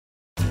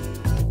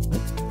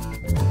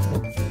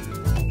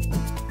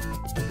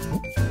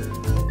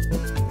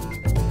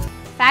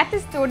Fat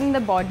is stored in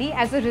the body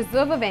as a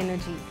reserve of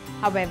energy.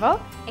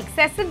 However,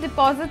 excessive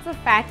deposits of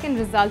fat can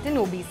result in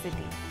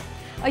obesity.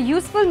 A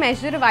useful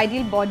measure of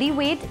ideal body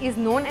weight is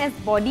known as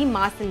body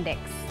mass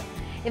index.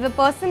 If a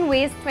person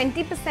weighs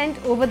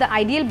 20% over the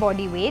ideal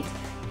body weight,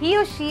 he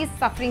or she is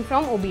suffering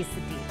from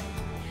obesity.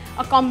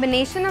 A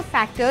combination of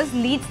factors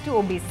leads to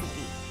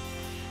obesity.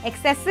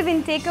 Excessive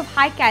intake of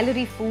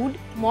high-calorie food,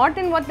 more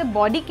than what the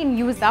body can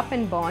use up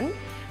and burn,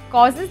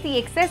 causes the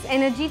excess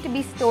energy to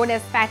be stored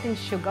as fat and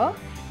sugar,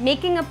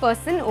 making a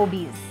person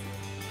obese.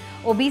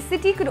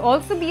 Obesity could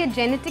also be a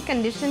genetic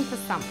condition for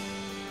some.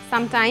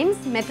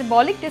 Sometimes,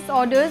 metabolic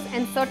disorders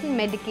and certain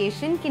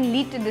medication can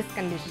lead to this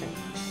condition.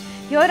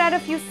 Here are a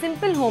few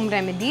simple home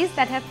remedies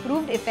that have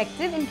proved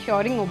effective in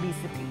curing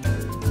obesity.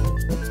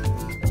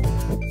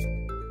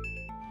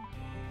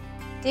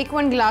 Take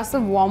 1 glass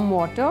of warm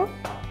water,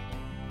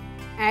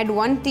 add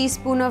 1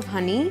 teaspoon of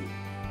honey,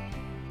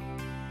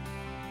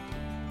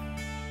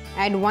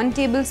 add 1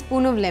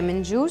 tablespoon of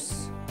lemon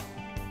juice,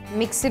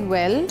 mix it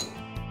well.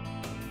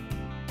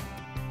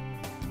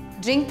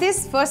 Drink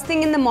this first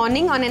thing in the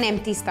morning on an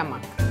empty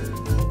stomach.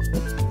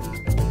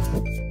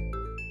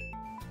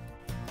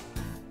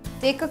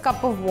 Take a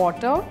cup of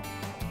water,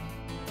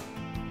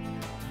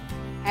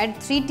 add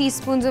 3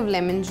 teaspoons of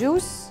lemon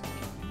juice,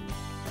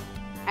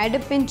 add a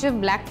pinch of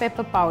black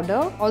pepper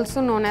powder, also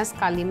known as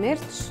kali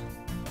mirch,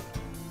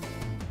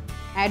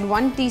 add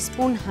 1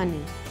 teaspoon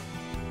honey.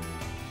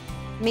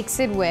 Mix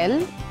it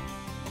well.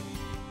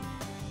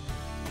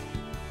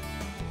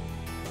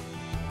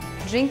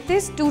 Drink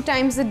this 2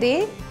 times a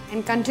day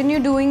and continue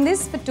doing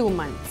this for 2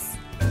 months.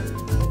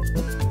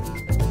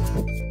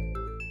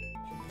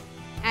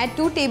 Add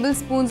 2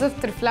 tablespoons of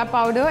triphala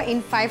powder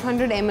in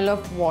 500 ml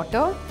of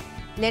water.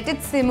 Let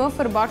it simmer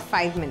for about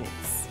 5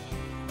 minutes.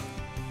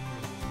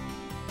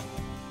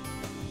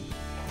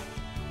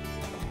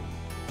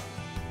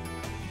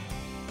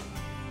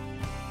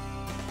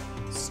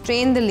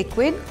 Strain the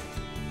liquid.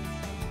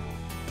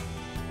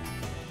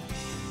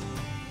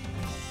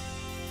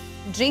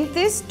 Drink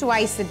this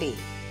twice a day.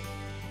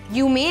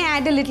 You may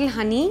add a little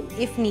honey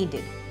if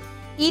needed.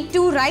 Eat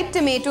 2 ripe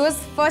tomatoes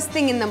first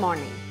thing in the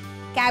morning.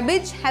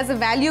 Cabbage has a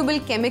valuable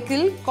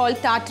chemical called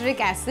tartaric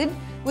acid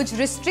which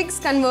restricts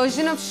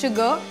conversion of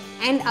sugar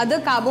and other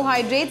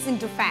carbohydrates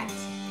into fat.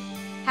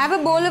 Have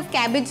a bowl of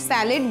cabbage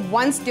salad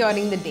once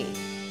during the day.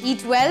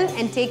 Eat well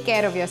and take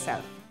care of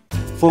yourself.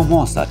 For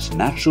more such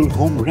natural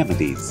home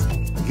remedies,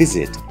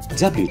 visit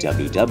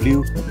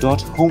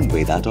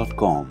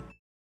www.homeveda.com.